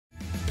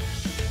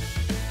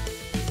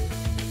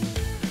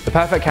The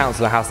perfect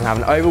counsellor has to have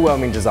an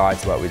overwhelming desire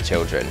to work with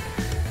children.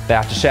 They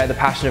have to share the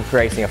passion of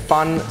creating a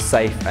fun,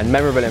 safe and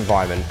memorable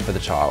environment for the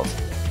child.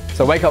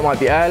 So wake up might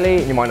be early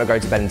and you might not go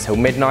to bed until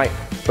midnight,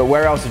 but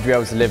where else would you be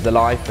able to live the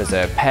life as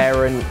a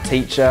parent,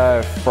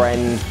 teacher,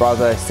 friend,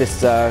 brother,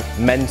 sister,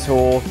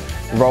 mentor,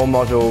 role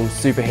model,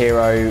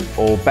 superhero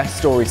or best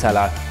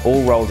storyteller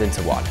all rolled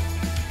into one?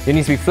 You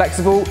need to be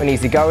flexible and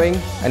easygoing,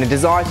 and a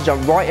desire to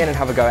jump right in and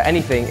have a go at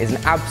anything is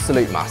an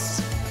absolute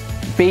must.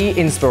 Be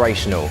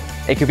inspirational.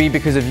 It could be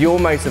because of your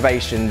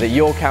motivation that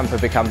your camper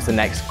becomes the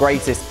next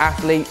greatest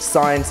athlete,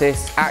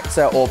 scientist,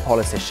 actor or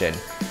politician.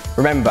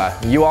 Remember,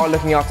 you are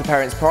looking after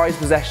parents' prized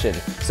possession,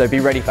 so be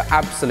ready for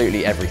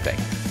absolutely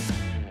everything.